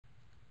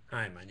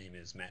Hi, my name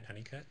is Matt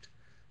Honeycutt.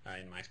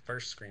 In my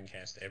first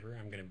screencast ever,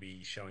 I'm going to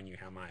be showing you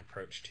how my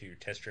approach to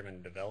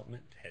test-driven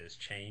development has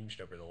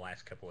changed over the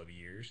last couple of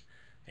years,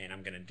 and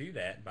I'm going to do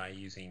that by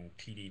using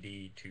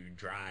TDD to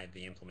drive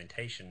the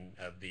implementation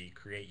of the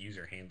create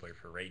user handler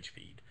for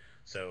RageFeed.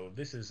 So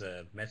this is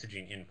a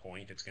messaging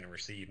endpoint. It's going to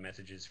receive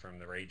messages from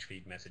the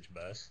RageFeed message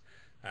bus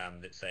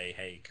that say,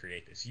 hey,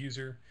 create this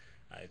user.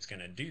 It's going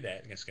to do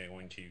that. It's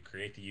going to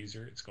create the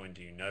user. It's going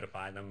to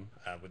notify them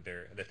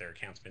that their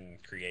account's been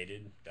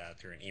created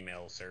through an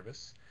email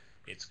service.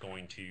 It's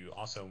going to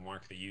also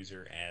mark the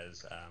user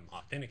as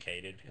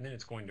authenticated, and then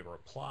it's going to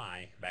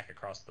reply back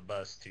across the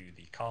bus to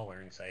the caller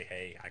and say,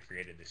 hey, I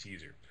created this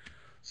user.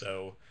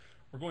 So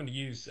we're going to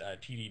use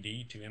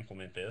TDD to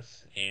implement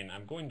this, and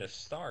I'm going to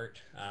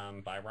start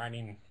by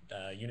writing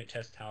unit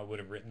tests how I would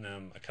have written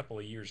them a couple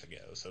of years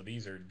ago. So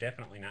these are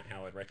definitely not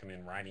how I'd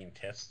recommend writing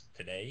tests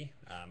today.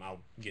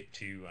 I'll get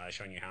to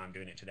showing you how I'm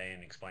doing it today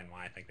and explain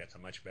why I think that's a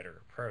much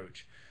better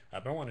approach.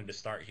 But I wanted to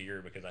start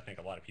here because I think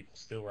a lot of people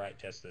still write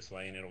tests this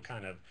way, and it'll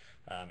kind of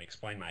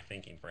explain my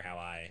thinking for how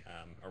I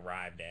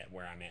arrived at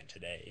where I'm at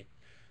today.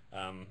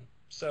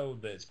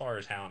 As far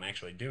as how I'm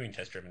actually doing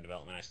test-driven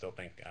development, I still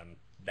think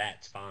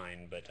that's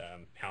fine, but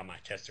how my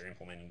tests are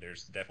implemented,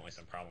 there's definitely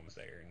some problems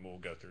there, and we'll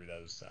go through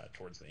those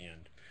towards the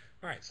end.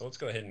 Alright, so let's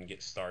go ahead and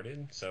get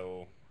started.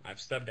 So I've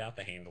stubbed out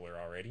the handler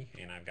already,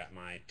 and I've got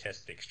my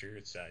test fixture.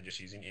 It's just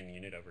using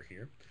NUnit over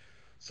here.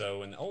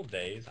 So in the old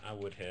days, I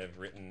would have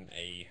written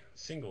a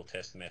single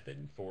test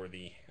method for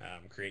the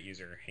create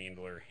user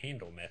handler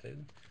handle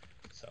method.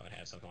 So I'd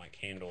have something like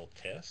handle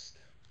test.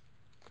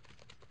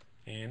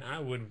 And I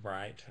would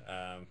write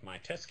my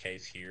test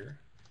case here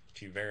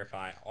to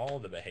verify all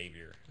the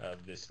behavior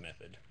of this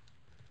method.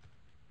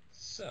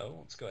 So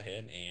let's go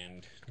ahead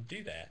and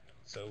do that.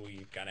 So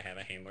we've got to have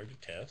a handler to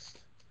test.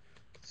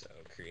 So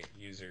create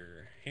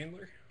user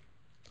handler.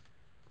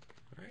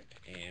 Alright,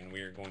 and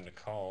we are going to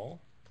call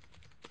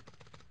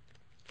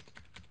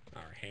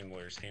our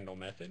handler's handle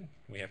method.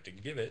 We have to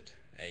give it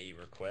a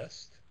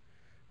request.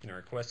 And a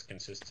request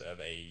consists of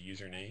a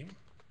username,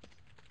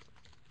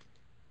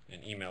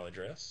 an email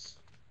address,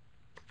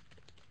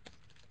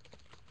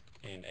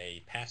 and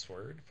a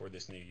password for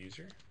this new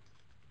user.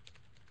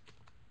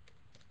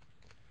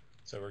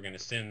 So we're going to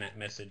send that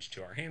message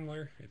to our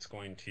handler. It's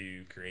going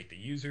to create the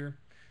user.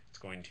 It's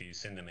going to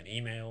send them an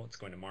email. It's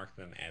going to mark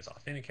them as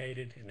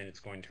authenticated, and then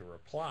it's going to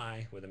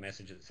reply with a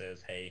message that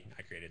says, hey,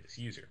 I created this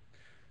user.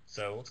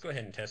 So let's go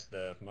ahead and test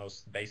the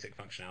most basic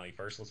functionality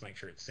first. Let's make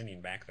sure it's sending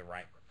back the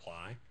right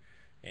reply.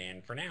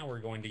 And for now, we're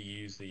going to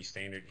use the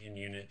standard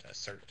NUnit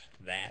assert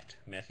that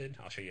method.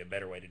 I'll show you a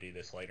better way to do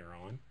this later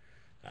on.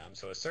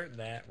 So assert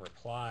that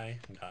reply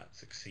dot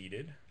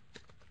succeeded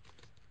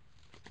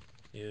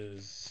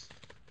is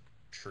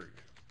true.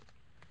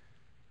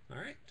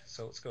 Alright,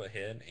 so let's go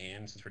ahead,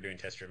 and since we're doing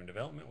test-driven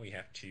development, we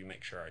have to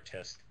make sure our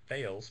test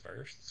fails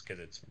first because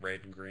it's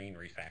red and green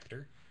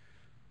refactor.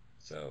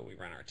 So we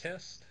run our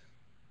test,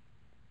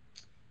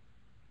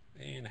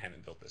 and I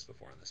haven't built this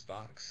before on this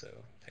box, so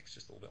it takes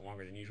just a little bit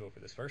longer than usual for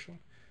this first one.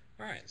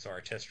 Alright, so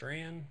our test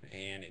ran,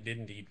 and it did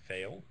indeed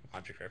fail.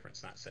 Object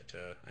reference not set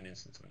to an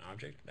instance of an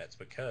object. That's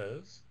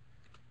because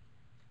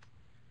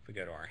if we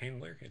go to our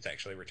handler, it's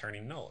actually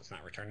returning null. It's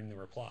not returning the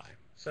reply.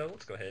 So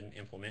let's go ahead and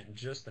implement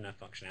just enough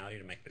functionality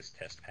to make this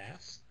test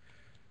pass.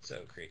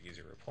 So create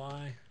user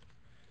reply,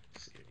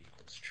 see it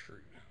equals true.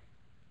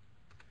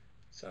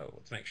 So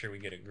let's make sure we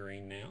get a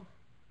green now.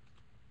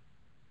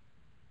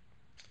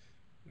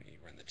 We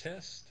run the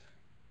test,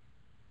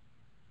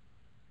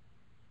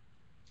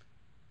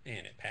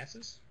 and it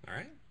passes.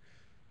 Alright,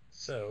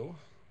 so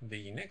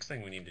the next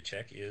thing we need to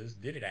check is,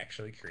 did it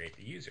actually create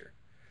the user?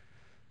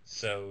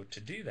 So to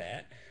do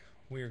that,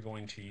 we are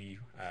going to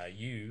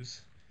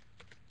use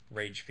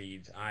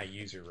RageFeed's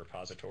iUser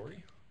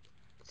repository.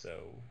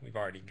 So we've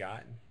already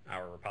got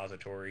our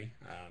repository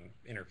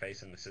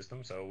interface in the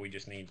system, so we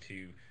just need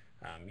to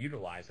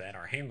utilize that.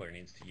 Our handler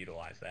needs to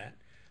utilize that.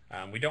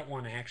 We don't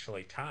want to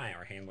actually tie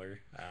our handler,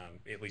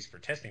 at least for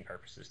testing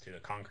purposes, to the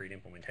concrete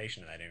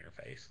implementation of that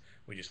interface.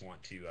 We just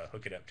want to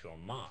hook it up to a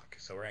mock.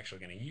 So we're actually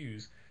going to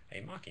use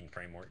a mocking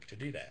framework to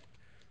do that.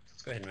 So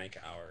let's go ahead and make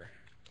our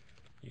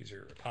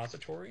user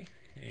repository,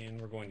 and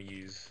we're going to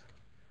use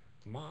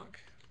mock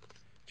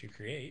to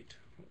create.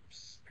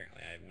 Oops,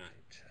 apparently I have not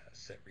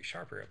set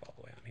Resharper up all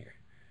the way on here.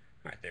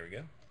 Alright, there we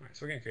go. Alright,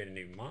 so we're going to create a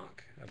new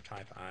mock of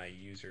type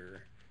iUser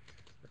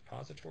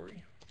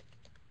repository.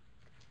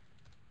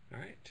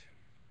 Alright,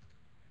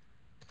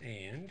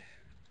 and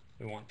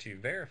we want to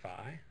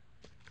verify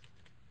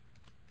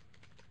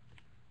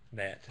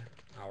that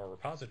our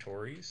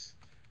repository's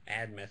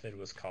add method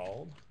was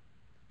called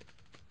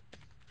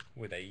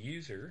with a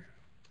user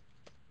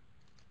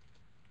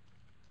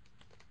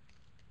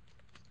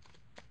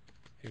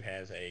who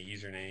has a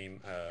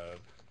username of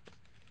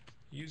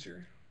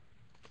user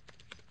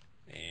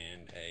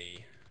and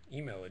a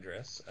email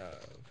address of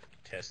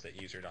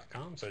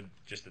test@user.com, so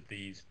just that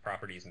these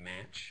properties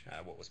match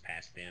what was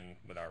passed in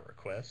with our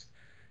request.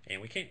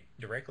 And we can't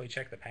directly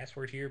check the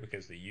password here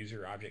because the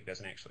user object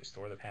doesn't actually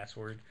store the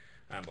password.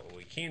 But what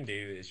we can do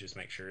is just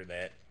make sure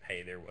that,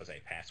 hey, there was a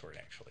password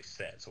actually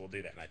set. So we'll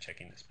do that by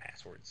checking this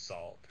password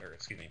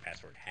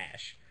password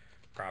hash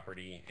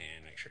property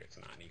and make sure it's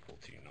not equal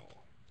to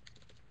null.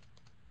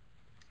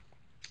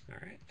 All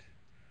right.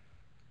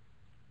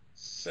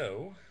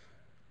 So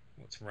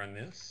let's run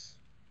this.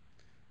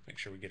 Make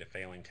sure we get a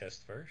failing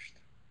test first.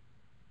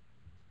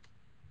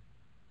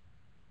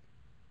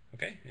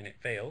 Okay, and it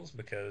fails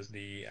because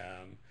the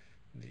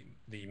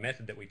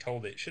method that we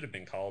told it should have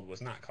been called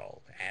was not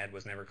called. Add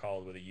was never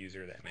called with a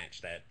user that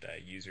matched that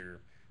user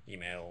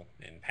email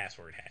and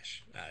password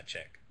hash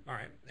check. All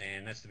right,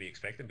 and that's to be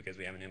expected because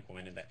we haven't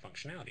implemented that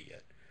functionality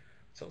yet.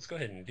 So let's go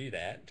ahead and do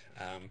that.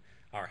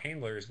 Our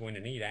handler is going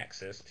to need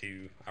access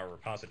to our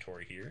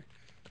repository here.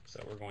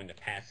 So we're going to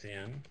pass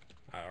in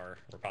our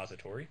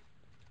repository.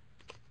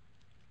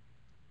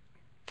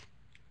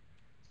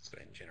 Let's go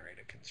ahead and generate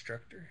a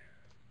constructor.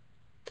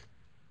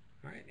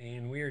 All right,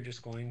 and we are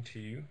just going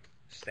to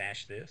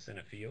stash this in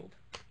a field.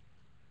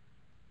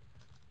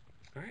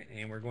 All right,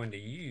 and we're going to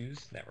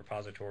use that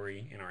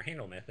repository in our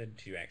handle method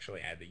to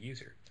actually add the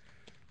user.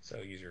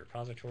 So user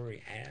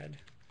repository add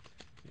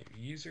new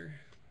user,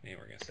 and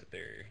we're going to set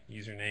their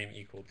username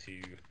equal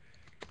to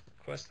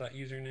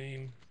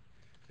request.username,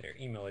 their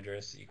email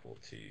address equal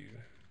to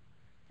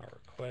our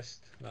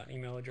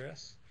request.email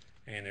address.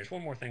 And there's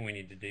one more thing we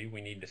need to do.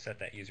 We need to set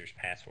that user's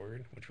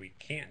password, which we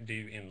can't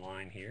do in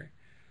line here.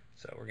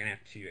 So we're going to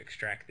have to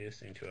extract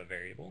this into a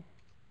variable.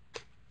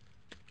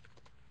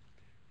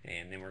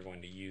 And then we're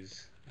going to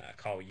use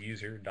call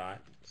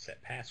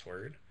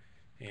user.setPassword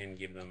and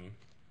give them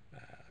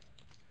a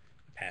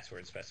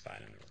password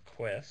specified in the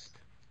request.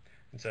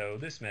 And so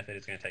this method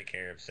is going to take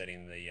care of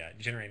setting the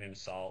generating the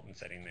salt and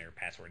setting their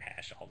password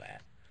hash, all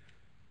that.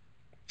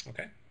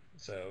 Okay,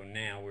 so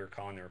now we're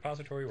calling the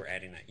repository, we're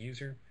adding that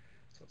user.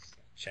 So let's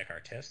check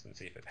our test and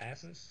see if it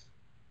passes.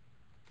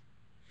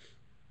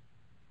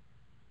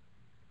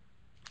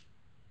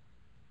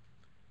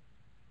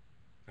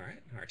 All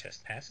right, our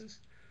test passes.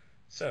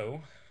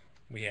 So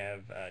we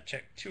have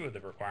checked two of the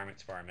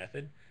requirements for our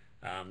method.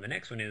 The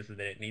next one is that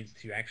it needs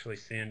to actually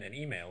send an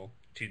email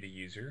to the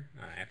user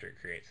after it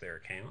creates their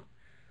account.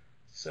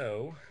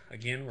 So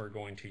again, we're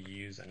going to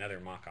use another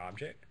mock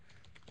object.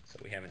 So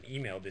we have an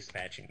email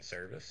dispatching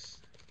service.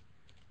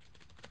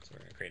 So we're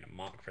going to create a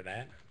mock for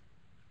that.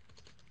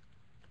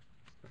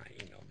 All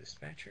right, email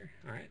dispatcher.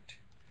 All right,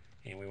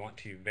 and we want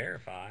to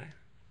verify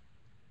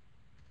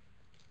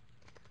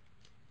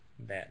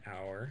that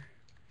our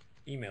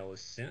email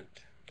is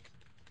sent.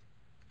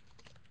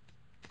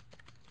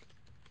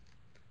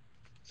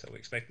 So we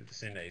expect it to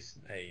send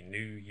a new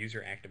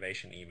user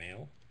activation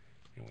email,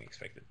 and we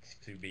expect it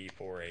to be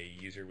for a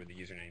user with the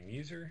username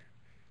user,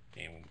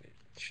 and it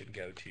should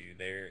go to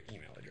their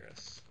email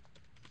address.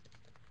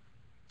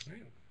 All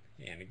right,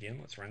 and again,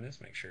 let's run this,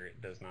 make sure it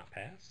does not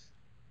pass.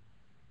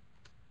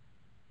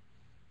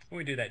 And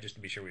we do that just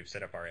to be sure we've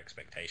set up our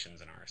expectations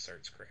and our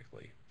asserts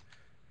correctly.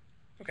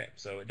 Okay,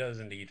 so it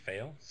does indeed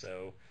fail.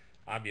 So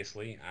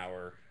obviously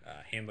our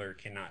handler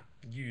cannot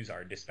use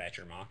our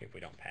dispatcher mock if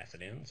we don't pass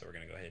it in. So we're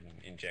going to go ahead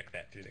and inject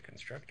that through the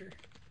constructor.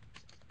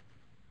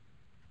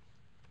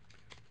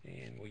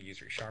 And we'll use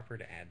Resharper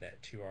to add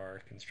that to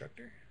our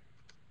constructor.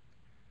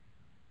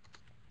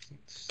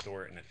 Let's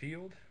store it in a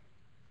field.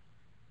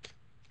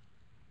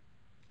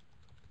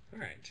 All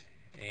right,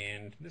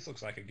 and this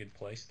looks like a good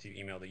place to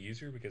email the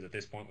user because at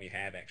this point we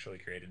have actually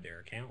created their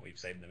account. We've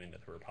saved them into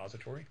the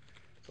repository.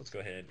 So let's go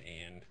ahead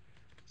and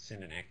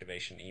send an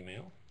activation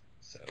email.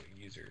 So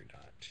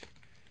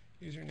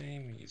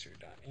user.username,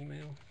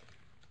 user.email.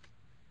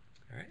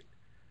 All right,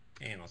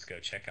 and let's go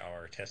check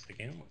our test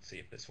again. Let's see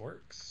if this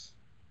works.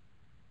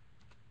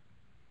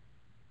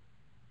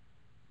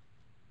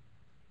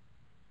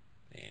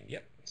 And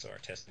yep, so our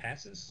test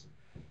passes.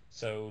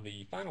 So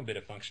the final bit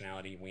of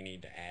functionality we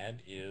need to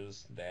add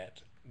is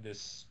that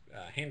this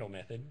handle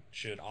method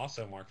should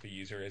also mark the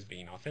user as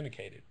being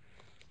authenticated.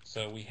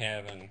 So we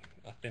have an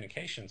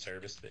authentication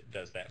service that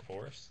does that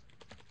for us.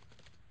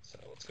 So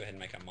let's go ahead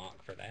and make a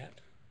mock for that.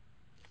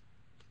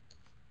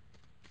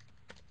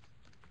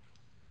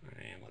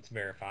 And let's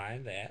verify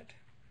that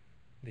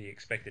the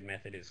expected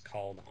method is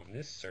called on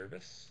this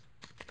service.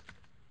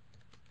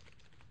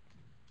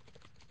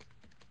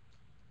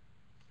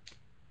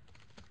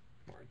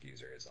 Mark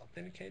user as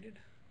authenticated.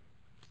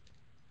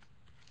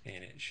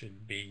 And it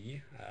should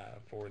be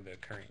for the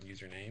current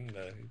username,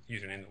 the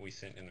username that we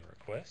sent in the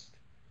request.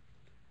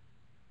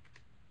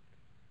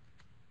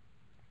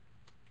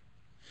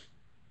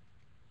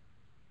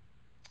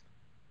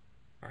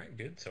 All right,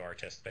 good. So our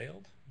test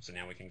failed. So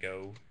now we can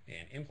go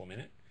and implement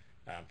it.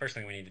 First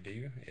thing we need to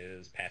do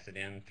is pass it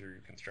in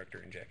through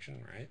constructor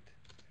injection, right?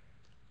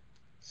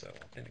 So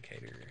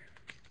authenticator.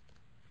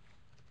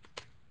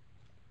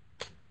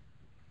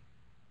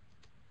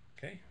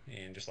 Okay,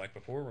 and just like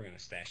before, we're going to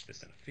stash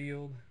this in a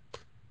field.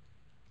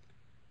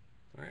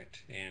 All right,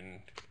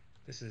 and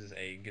this is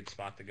a good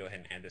spot to go ahead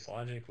and add this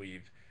logic.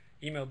 We've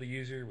emailed the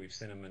user, we've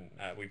sent them,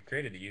 we've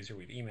created the user,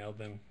 we've emailed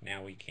them.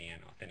 Now we can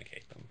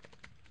authenticate them.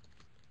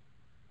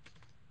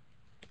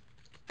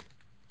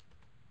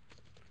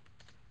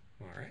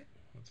 All right,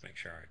 let's make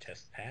sure our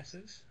test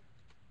passes.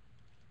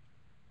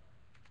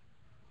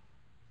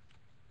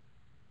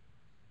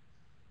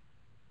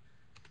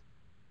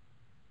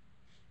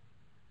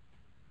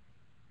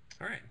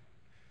 All right,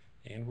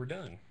 and we're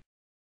done.